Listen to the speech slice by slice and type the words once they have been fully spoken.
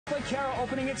Carroll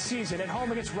opening its season at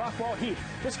home against Rockwall Heath.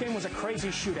 This game was a crazy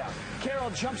shootout. Carroll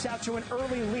jumps out to an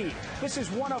early lead. This is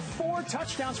one of 4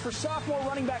 touchdowns for sophomore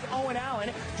running back Owen Allen.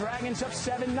 Dragons up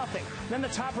 7-0. Then the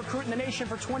top recruit in the nation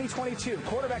for 2022,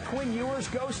 quarterback Quinn Ewers,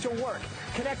 goes to work,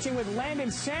 connecting with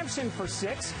Landon Samson for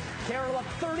 6. Carroll up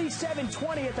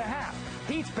 37-20 at the half.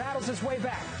 Heath battles his way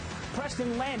back.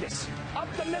 Preston Landis up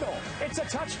the middle. It's a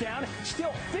touchdown.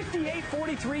 Still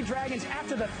 58-43 Dragons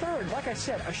after the third. Like I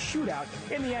said, a shootout.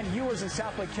 In the end, Ewers and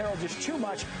Southlake Carroll just too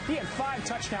much. He had 5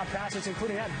 touchdown passes,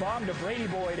 including that bomb to Brady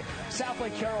Boyd.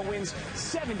 Southlake Carroll wins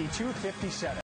 72-57.